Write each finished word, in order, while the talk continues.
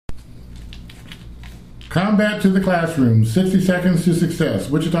Combat to the Classroom, 60 Seconds to Success,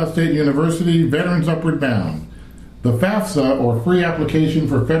 Wichita State University, Veterans Upward Bound. The FAFSA, or Free Application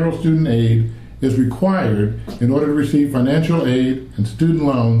for Federal Student Aid, is required in order to receive financial aid and student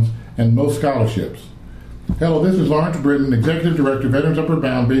loans and most scholarships. Hello, this is Lawrence Britton, Executive Director, Veterans Upward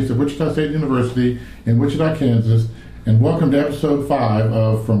Bound, based at Wichita State University in Wichita, Kansas, and welcome to Episode 5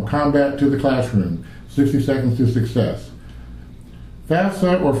 of From Combat to the Classroom, 60 Seconds to Success.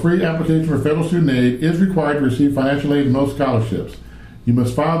 FAFSA, or Free Application for Federal Student Aid, is required to receive financial aid and most scholarships. You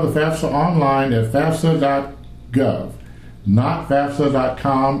must file the FAFSA online at fafsa.gov, not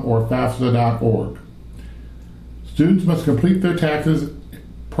fafsa.com or fafsa.org. Students must complete their taxes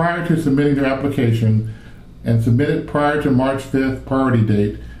prior to submitting their application and submit it prior to March 5th priority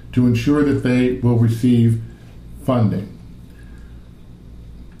date to ensure that they will receive funding.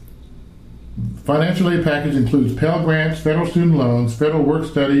 Financial aid package includes Pell Grants, federal student loans, federal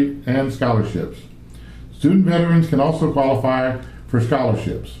work-study, and scholarships. Student veterans can also qualify for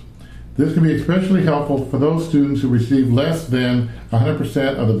scholarships. This can be especially helpful for those students who receive less than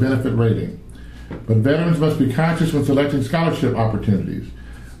 100% of the benefit rating. But veterans must be conscious when selecting scholarship opportunities.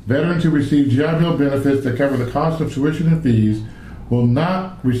 Veterans who receive GI Bill benefits that cover the cost of tuition and fees will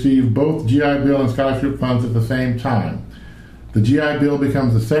not receive both GI Bill and scholarship funds at the same time. The GI Bill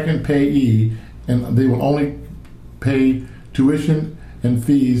becomes the second payee, and they will only pay tuition and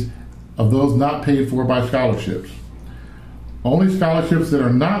fees of those not paid for by scholarships. Only scholarships that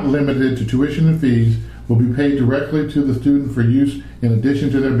are not limited to tuition and fees will be paid directly to the student for use in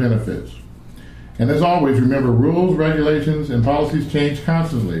addition to their benefits. And as always, remember, rules, regulations, and policies change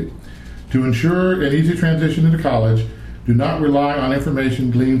constantly. To ensure an easy transition into college, do not rely on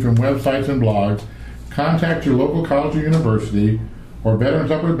information gleaned from websites and blogs. Contact your local college or university, or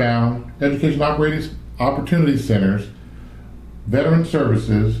Veterans Upward Bound, Education Opportunity Centers, Veteran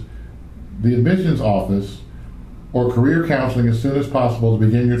Services, the admissions office, or career counseling as soon as possible to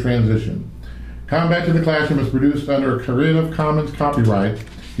begin your transition. Combat to the Classroom is produced under a Creative Commons copyright.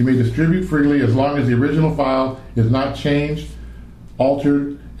 You may distribute freely as long as the original file is not changed,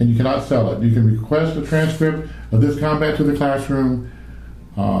 altered, and you cannot sell it. You can request a transcript of this Combat to the Classroom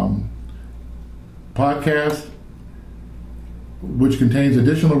podcast, which contains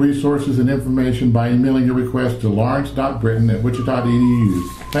additional resources and information, by emailing your request to lawrence.britton@wichita.edu.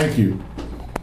 Thank you.